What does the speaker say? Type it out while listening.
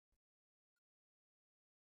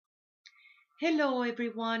Hello,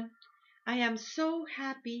 everyone. I am so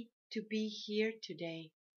happy to be here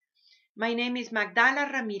today. My name is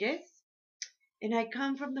Magdala Ramirez, and I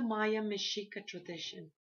come from the Maya Mexica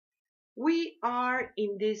tradition. We are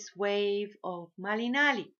in this wave of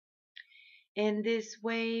Malinali, and this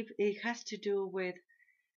wave it has to do with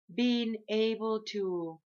being able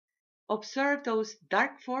to observe those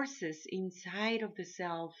dark forces inside of the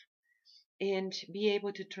self and be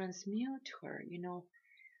able to transmute her.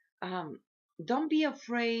 Um, don't be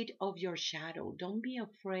afraid of your shadow. Don't be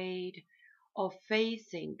afraid of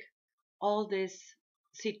facing all these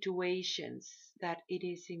situations that it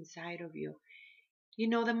is inside of you. The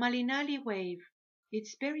Malinali wave,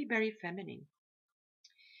 it's very, very feminine.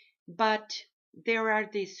 But there are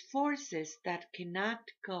these forces that cannot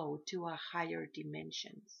go to a higher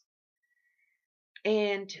dimensions.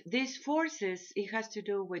 And these forces, it has to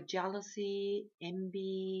do with jealousy,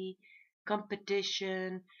 envy,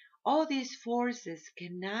 competition. All these forces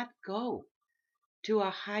cannot go to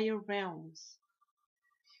a higher realms,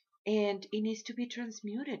 and it needs to be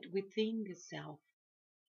transmuted within the self.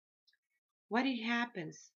 What it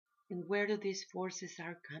happens, and where do these forces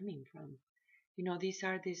are coming from? These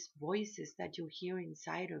are these voices that you hear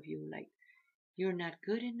inside of you, like you're not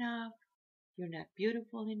good enough, you're not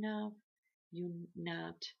beautiful enough, you're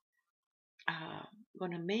not uh,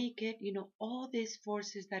 gonna make it. All these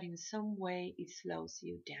forces that in some way it slows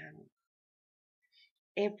you down.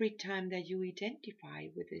 Every time that you identify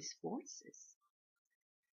with these forces,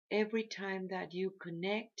 every time that you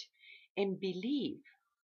connect and believe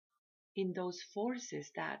in those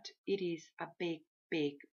forces, that it is a big,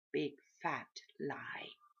 big, big fat lie.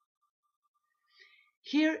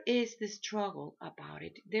 Here is the struggle about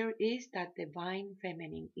it. There is that divine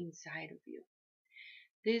feminine inside of you.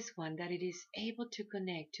 This one that it is able to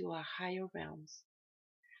connect to a higher realms.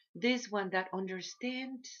 This one that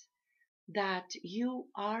understands that you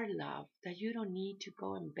are love, that you don't need to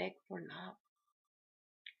go and beg for love.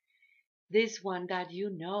 This one that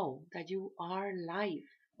you know that you are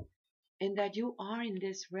life and that you are in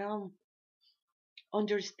this realm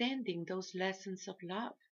understanding those lessons of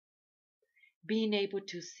love, being able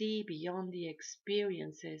to see beyond the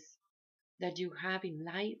experiences that you have in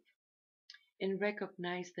life and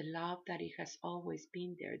recognize the love that it has always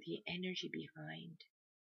been there, the energy behind.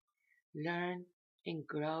 Learn and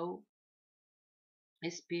grow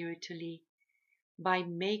spiritually by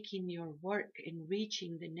making your work and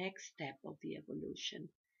reaching the next step of the evolution,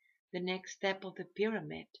 the next step of the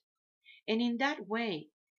pyramid. And in that way,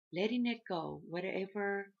 letting it go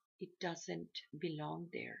wherever it doesn't belong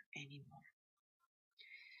there anymore.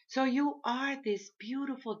 So you are this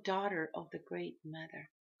beautiful daughter of the Great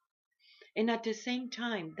Mother. And at the same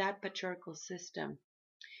time, that patriarchal system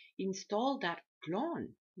installed that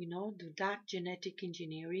clone, do that genetic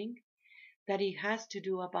engineering that it has to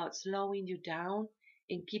do about slowing you down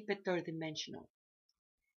and keep it third dimensional.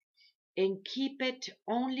 And keep it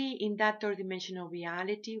only in that third dimensional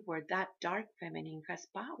reality where that dark feminine has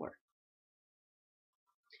power.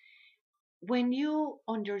 When you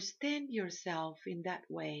understand yourself in that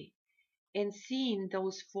way and seeing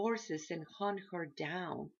those forces and hunt her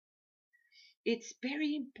down, it's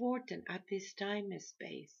very important at this time and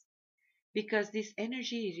space because this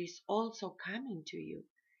energy is also coming to you.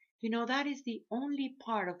 That is the only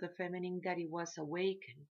part of the feminine that it was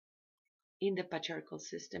awakened in the patriarchal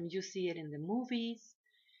system. You see it in the movies,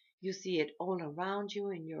 you see it all around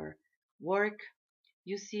you in your work,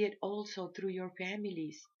 you see it also through your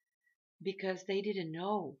families because they didn't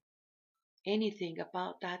know anything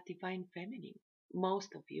about that divine feminine.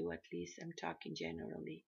 Most of you, at least, I'm talking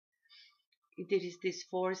generally. It is this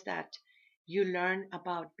force that you learn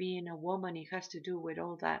about being a woman. It has to do with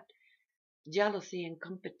all that jealousy and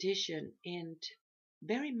competition and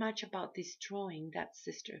very much about destroying that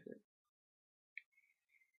sisterhood.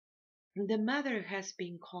 The mother has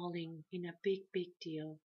been calling in a big, big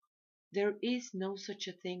deal. There is no such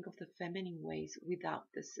a thing of the feminine ways without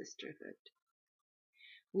the sisterhood,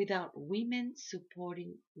 without women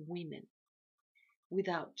supporting women,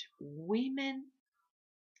 without women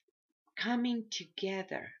coming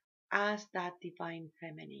together as that divine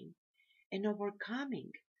feminine and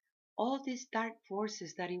overcoming all these dark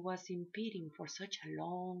forces that it was impeding for such a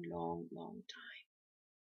long, long, long time.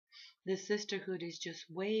 The sisterhood is just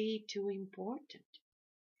way too important.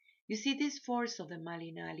 You see, this force of the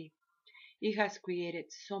Malinali, it has created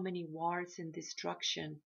so many wars and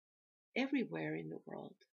destruction everywhere in the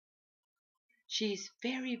world. She is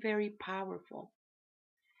very, very powerful,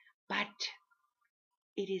 but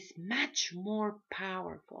it is much more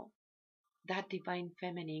powerful, that divine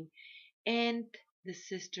feminine and the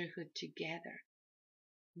sisterhood together.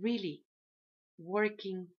 Really,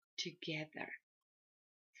 working together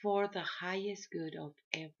for the highest good of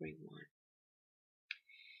everyone.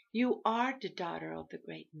 You are the daughter of the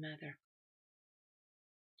Great Mother.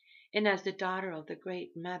 And as the daughter of the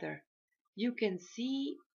Great Mother, you can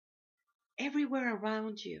see everywhere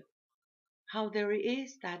around you how there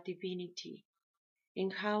is that divinity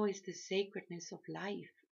and how is the sacredness of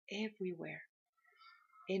life everywhere.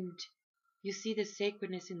 And you see the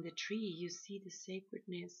sacredness in the tree, you see the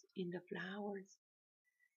sacredness in the flowers,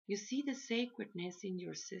 you see the sacredness in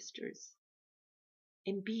your sisters,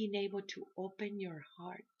 and being able to open your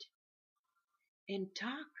heart and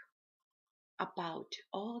talk about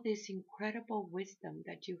all this incredible wisdom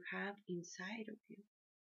that you have inside of you.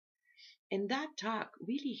 And that talk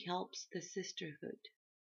really helps the sisterhood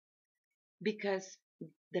because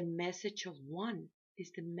the message of one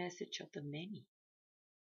is the message of the many.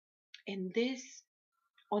 And this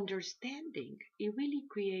understanding, it really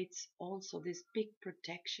creates also this big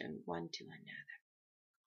protection one to another.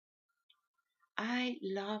 I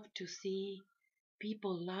love to see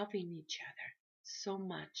people loving each other so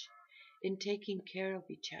much and taking care of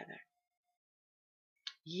each other.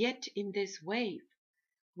 Yet in this wave,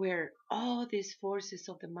 where all these forces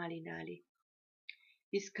of the Malinali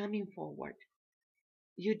is coming forward,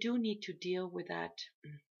 you do need to deal with that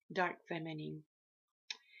dark feminine,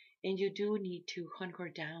 and you do need to hunker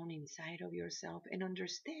down inside of yourself and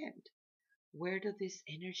understand where this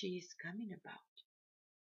energy is coming about.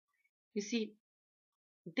 You see,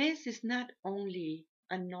 this is not only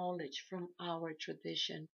a knowledge from our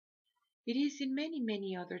tradition, it is in many,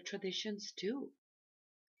 many other traditions too.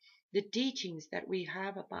 The teachings that we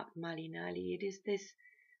have about Malinali, it is this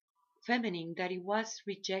feminine that it was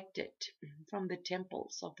rejected from the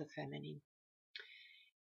temples of the feminine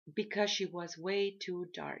because she was way too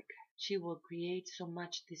dark. She will create so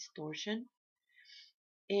much distortion.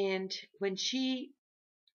 And when she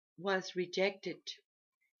was rejected,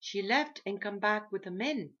 she left and come back with the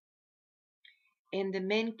men. And the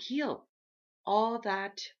men killed all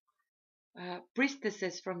that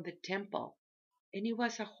priestesses from the temple. And it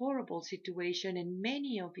was a horrible situation, and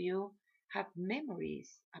many of you have memories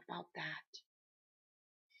about that.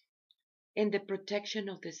 And the protection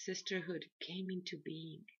of the sisterhood came into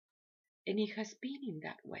being, and it has been in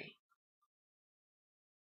that way.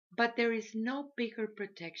 But there is no bigger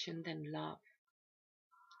protection than love.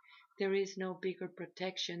 There is no bigger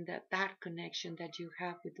protection than that connection that you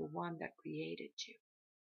have with the one that created you.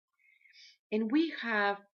 And we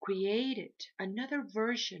have created another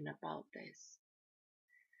version about this.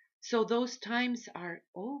 So those times are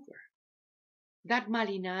over. That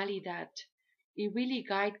Malinali that it really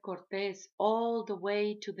guided Cortés all the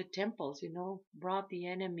way to the temples, brought the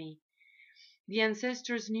enemy. The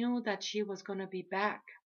ancestors knew that she was going to be back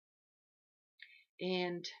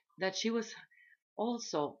and that she was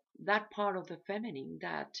also that part of the feminine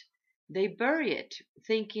that they bury it,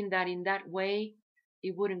 thinking that in that way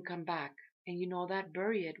it wouldn't come back. And that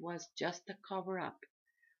bury it was just a cover up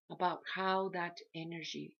about how that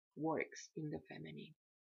energy works in the feminine.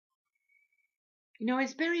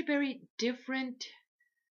 It's very, very different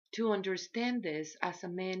to understand this as a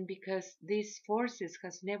man because these forces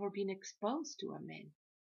has never been exposed to a man.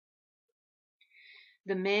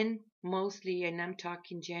 The men mostly, and I'm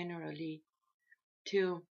talking generally,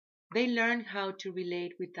 they learn how to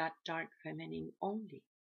relate with that dark feminine only.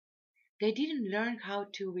 They didn't learn how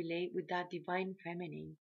to relate with that divine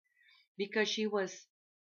feminine because she was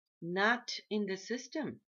not in the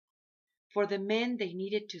system. For the men, they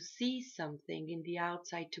needed to see something in the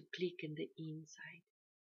outside to click in the inside.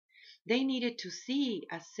 They needed to see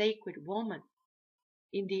a sacred woman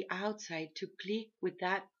in the outside to click with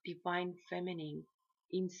that divine feminine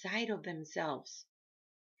inside of themselves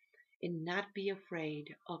and not be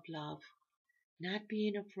afraid of love, not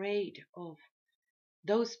being afraid of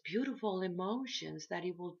those beautiful emotions that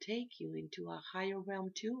it will take you into a higher realm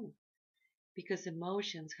too, because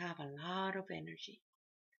emotions have a lot of energy.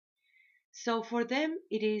 So for them,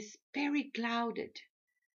 it is very clouded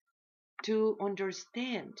to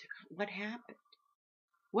understand what happened.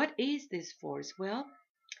 What is this force? Well,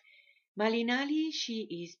 Malinali,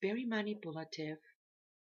 she is very manipulative.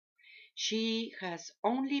 She has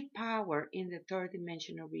only power in the third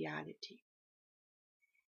dimensional reality.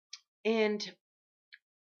 And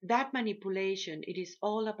that manipulation, it is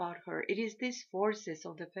all about her. It is these forces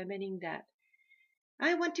of the feminine that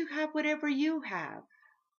I want to have whatever you have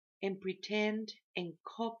and pretend and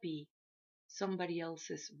copy somebody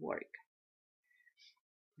else's work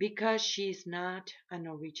because she is not an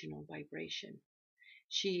original vibration.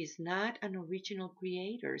 She is not an original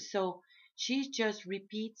creator. So she just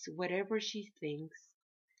repeats whatever she thinks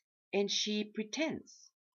and she pretends.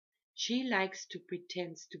 She likes to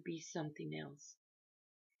pretend to be something else.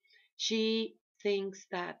 She thinks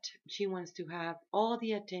that she wants to have all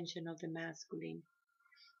the attention of the masculine,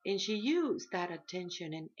 and she uses that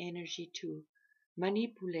attention and energy to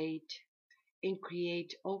manipulate and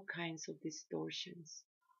create all kinds of distortions.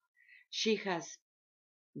 She has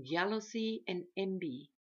jealousy and envy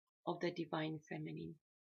of the divine feminine.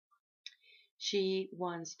 She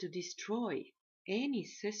wants to destroy any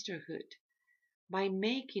sisterhood by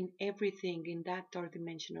making everything in that third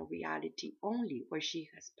dimensional reality only where she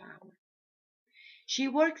has power. She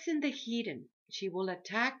works in the hidden. She will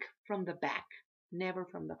attack from the back, never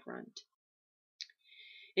from the front.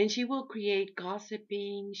 And she will create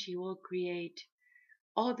gossiping. She will create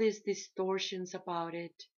all these distortions about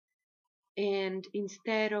it. And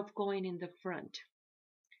instead of going in the front,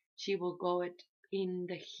 she will go it in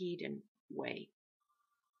the hidden way.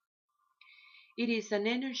 It is an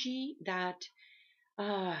energy that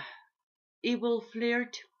uh, it will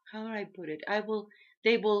flirt. How do I put it?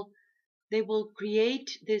 They will, they will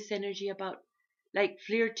create this energy about like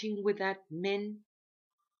flirting with that man,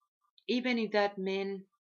 even if that man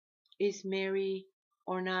is married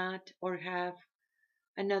or not, or have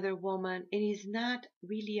another woman. It is not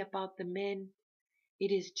really about the men.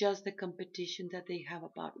 It is just the competition that they have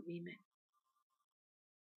about women.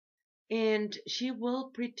 And she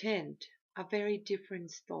will pretend a very different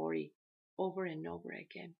story over and over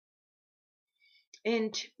again.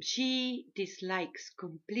 And she dislikes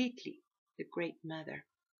completely the Great Mother.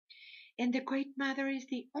 And the Great Mother is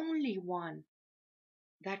the only one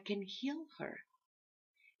that can heal her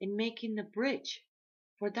and making a bridge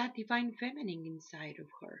for that divine feminine inside of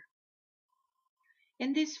her.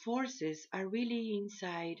 And these forces are really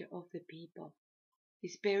inside of the people.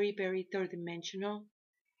 It's very, very third dimensional.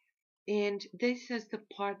 And this is the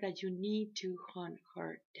part that you need to hunt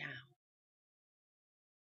her down.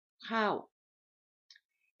 How?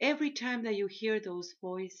 Every time that you hear those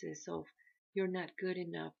voices of you're not good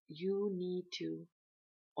enough, you need to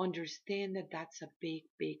understand that that's a big,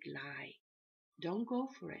 big lie. Don't go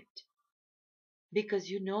for it. Because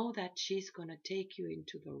you know that she's going to take you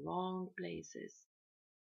into the wrong places.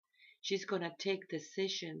 She's going to take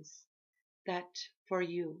decisions that for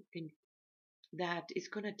you and that is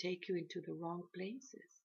going to take you into the wrong places.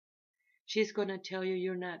 She's going to tell you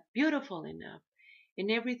you're not beautiful enough and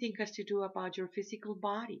everything has to do about your physical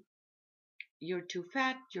body. You're too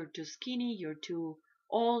fat, you're too skinny, you're too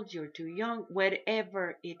old, you're too young,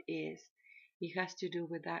 whatever it is. It has to do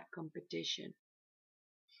with that competition.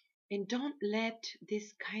 And don't let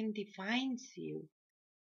this kind defines you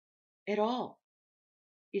at all.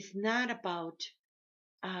 It's not about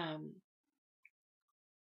um,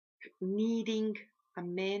 needing a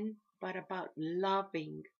man, but about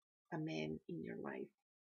loving a man in your life.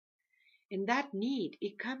 And that need,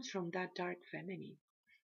 it comes from that dark feminine,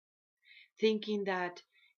 thinking that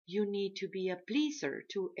you need to be a pleaser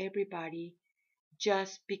to everybody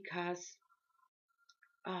just because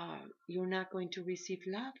you're not going to receive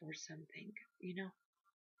love or something, you know.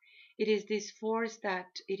 It is this force that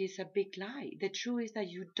it is a big lie. The truth is that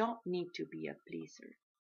you don't need to be a pleaser.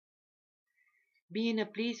 Being a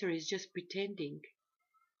pleaser is just pretending.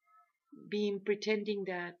 Pretending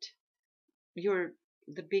that you're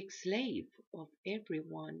the big slave of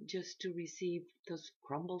everyone just to receive those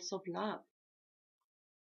crumbles of love.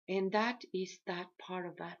 And that is that part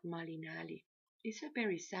of that Malinali. It's a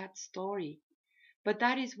very sad story, but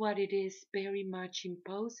that is what it is very much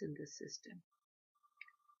imposed in the system.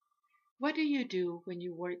 What do you do when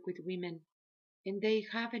you work with women and they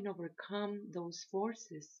haven't overcome those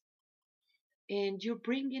forces? And you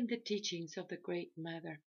bring in the teachings of the Great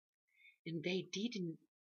Mother, and they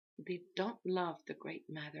don't love the Great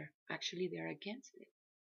Mother. Actually, they're against it.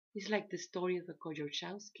 It's like the story of the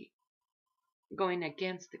Koyorchowski, going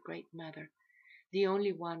against the Great Mother, the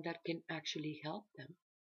only one that can actually help them.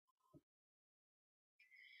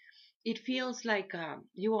 It feels like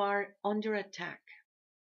you are under attack.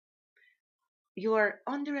 You are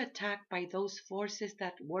under attack by those forces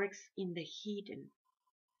that works in the hidden.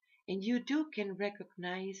 And you can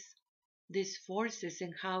recognize these forces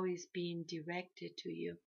and how it's being directed to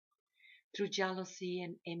you through jealousy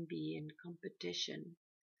and envy and competition.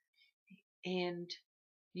 And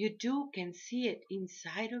you can see it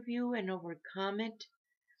inside of you and overcome it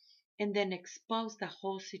and then expose the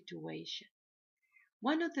whole situation.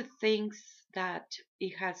 One of the things that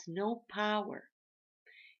it has no power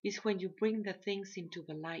is when you bring the things into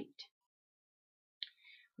the light.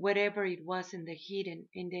 Whatever it was in the hidden,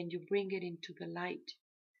 and then you bring it into the light.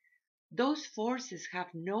 Those forces have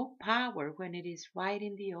no power when it is right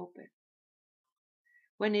in the open.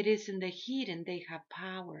 When it is in the hidden, they have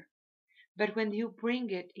power. But when you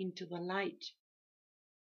bring it into the light,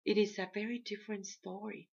 it is a very different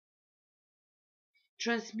story.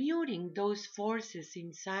 Transmuting those forces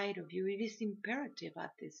inside of you, it is imperative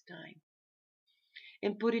at this time.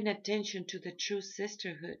 And putting attention to the true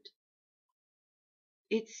sisterhood.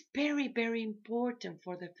 It's very, very important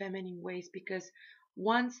for the feminine ways, because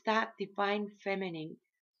once that divine feminine,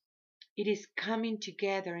 it is coming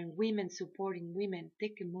together and women supporting women, they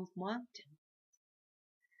can move mountains.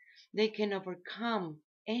 They can overcome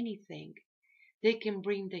anything. They can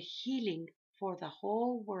bring the healing for the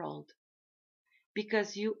whole world,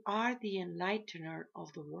 because you are the enlightener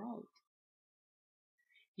of the world.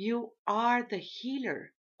 You are the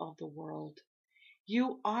healer of the world.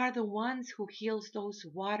 You are the ones who heals those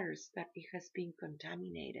waters that it has been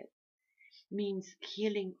contaminated. Means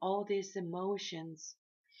healing all these emotions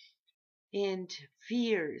and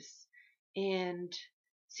fears and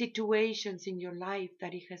situations in your life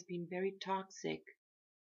that it has been very toxic.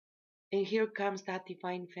 And here comes that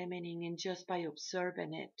divine feminine, and just by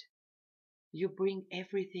observing it, you bring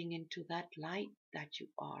everything into that light that you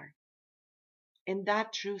are. And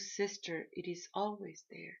that true sister, it is always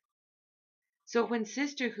there. So when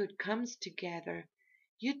sisterhood comes together,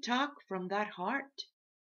 you talk from that heart.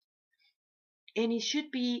 And it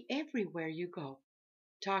should be everywhere you go,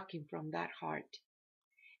 talking from that heart.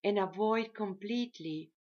 And avoid completely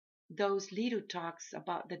those little talks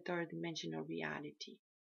about the third dimensional reality.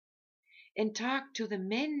 And talk to the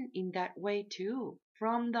men in that way too,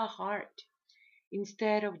 from the heart,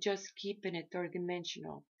 instead of just keeping it third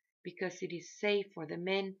dimensional, because it is safe for the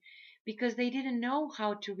men, because they didn't know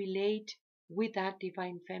how to relate with that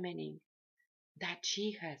divine feminine, that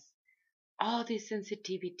she has all this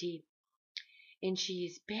sensitivity, and she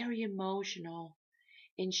is very emotional,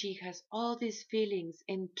 and she has all these feelings,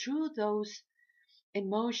 and through those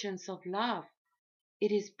emotions of love,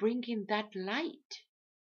 it is bringing that light,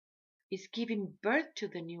 is giving birth to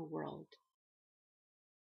the new world.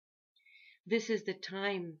 This is the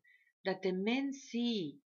time that the men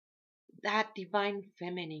see that divine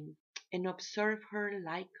feminine and observe her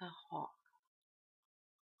like a hawk,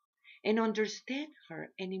 and understand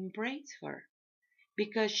her and embrace her,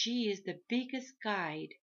 because she is the biggest guide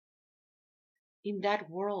in that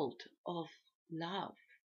world of love.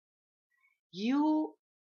 You,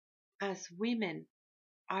 as women,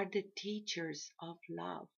 are the teachers of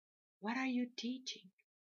love. What are you teaching?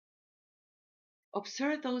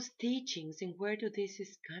 Observe those teachings, and where do this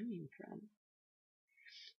is coming from.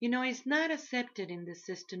 You know, it's not accepted in the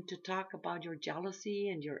system to talk about your jealousy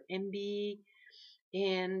and your envy,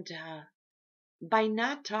 and by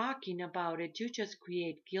not talking about it, you just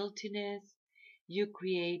create guiltiness. You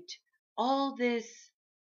create all this,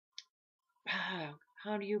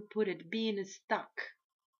 how do you put it, being stuck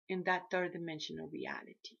in that third dimensional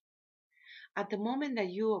reality. At the moment that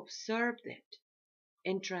you observe it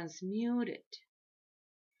and transmute it,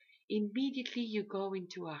 immediately you go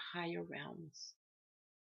into a higher realms.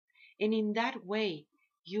 And in that way,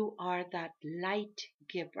 you are that light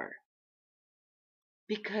giver.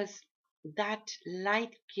 Because that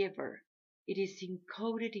light giver, it is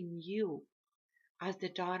encoded in you as the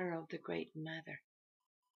daughter of the Great Mother.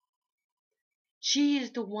 She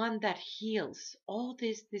is the one that heals all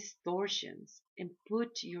these distortions and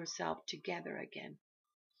put yourself together again.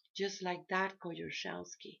 Just like that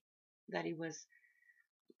Koyorshowski, that it was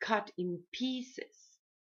cut in pieces,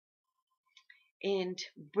 and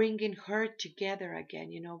bringing her together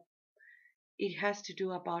again. You know, it has to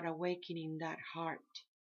do about awakening that heart.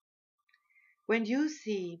 When you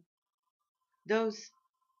see those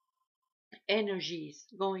energies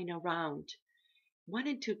going around,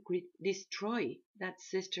 wanting to destroy that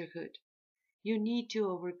sisterhood, you need to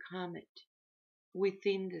overcome it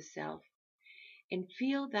within the self and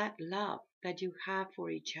feel that love that you have for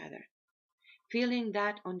each other, feeling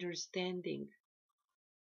that understanding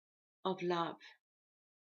of love.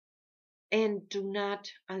 And do not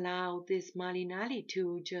allow this Malinali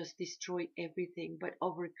to just destroy everything, but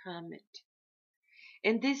overcome it.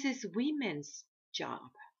 And this is women's job.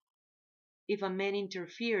 If a man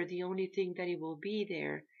interfere, the only thing that it will be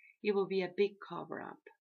there, it will be a big cover-up.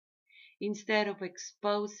 Instead of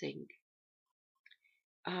exposing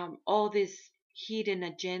all these hidden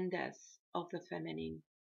agendas of the feminine.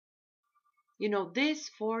 You know, these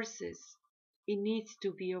forces, it needs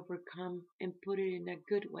to be overcome and put it in a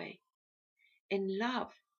good way. And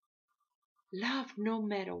love no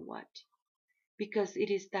matter what, because it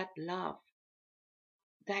is that love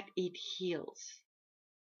that it heals.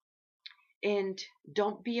 And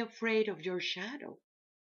don't be afraid of your shadow.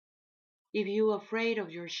 If you're afraid of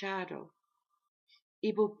your shadow,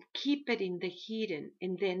 It will keep it in the hidden,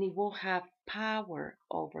 and then it will have power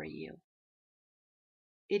over you.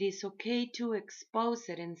 It is okay to expose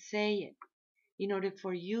it and say it in order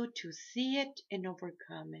for you to see it and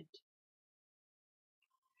overcome it.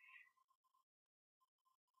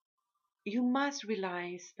 You must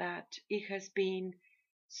realize that it has been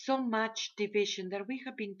so much division that we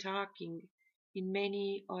have been talking in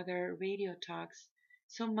many other radio talks,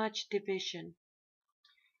 so much division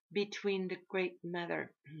between the Great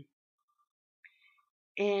Mother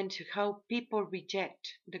and how people reject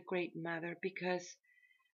the Great Mother because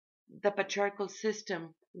the patriarchal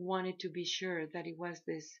system wanted to be sure that it was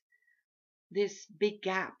this big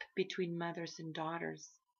gap between mothers and daughters.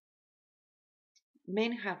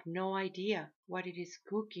 Men have no idea what it is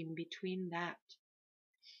cooking between that.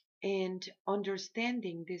 And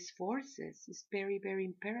understanding these forces is very, very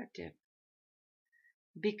imperative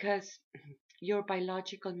because your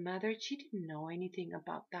biological mother, she didn't know anything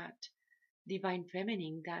about that divine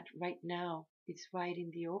feminine that right now is right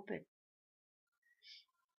in the open.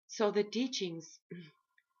 So the teachings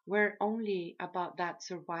were only about that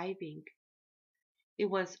surviving. It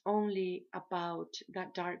was only about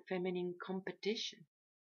that dark feminine competition.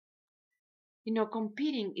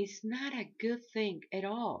 Competing is not a good thing at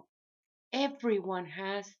all. Everyone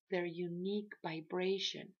has their unique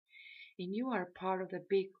vibration, and you are part of the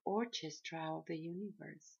big orchestra of the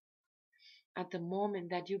universe. At the moment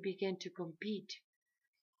that you begin to compete,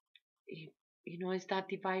 it's that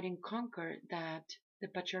divide and conquer that the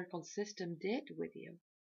patriarchal system did with you.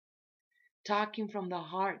 Talking from the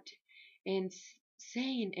heart and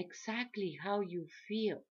saying exactly how you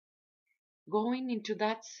feel, going into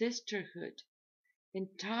that sisterhood and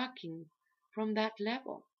talking from that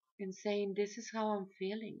level and saying, this is how I'm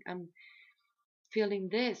feeling. I'm feeling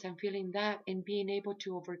this, I'm feeling that, and being able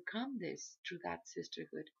to overcome this through that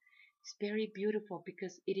sisterhood. It's very beautiful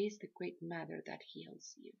because it is the Great Mother that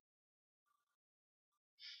heals you.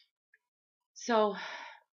 So,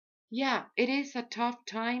 yeah, it is a tough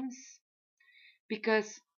times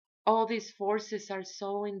because all these forces are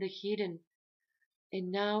so in the hidden,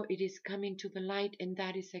 and now it is coming to the light, and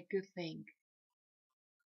that is a good thing.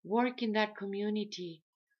 Work in that community,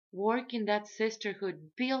 work in that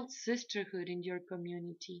sisterhood, build sisterhood in your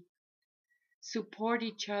community, support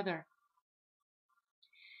each other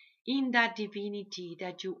in that divinity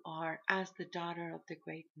that you are as the daughter of the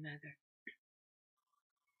Great Mother.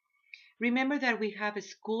 Remember that we have a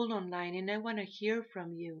school online, and I want to hear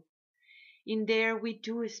from you. In there, we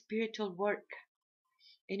do a spiritual work,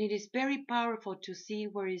 and it is very powerful to see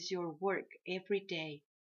where is your work every day,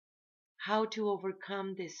 how to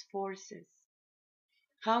overcome these forces,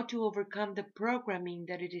 how to overcome the programming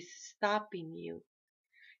that it is stopping you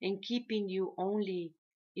and keeping you only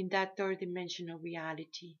in that third dimensional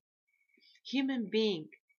reality. Human being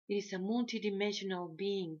is a multidimensional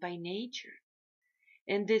being by nature,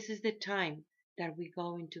 and this is the time that we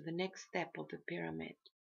go into the next step of the pyramid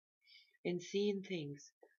and seeing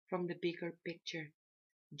things from the bigger picture.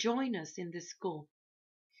 Join us in the school.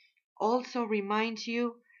 Also remind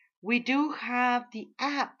you, we do have the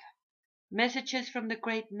app, Messages from the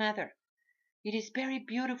Great Mother. It is very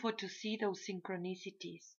beautiful to see those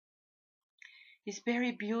synchronicities. It's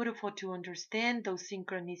very beautiful to understand those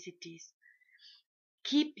synchronicities.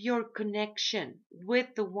 Keep your connection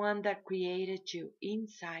with the one that created you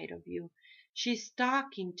inside of you. She's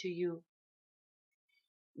talking to you.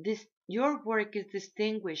 Your work is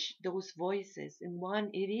distinguish those voices, and one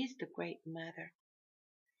it is the Great Mother.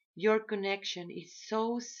 Your connection is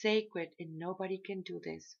so sacred, and nobody can do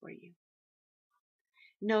this for you.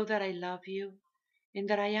 Know that I love you and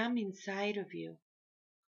that I am inside of you.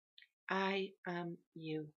 I am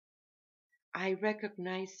you. I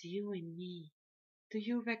recognize you in me. Do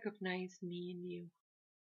you recognize me in you?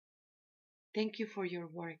 Thank you for your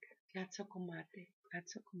work. Tlatzokomate,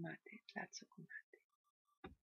 tlatzokomate, tlatzokomate.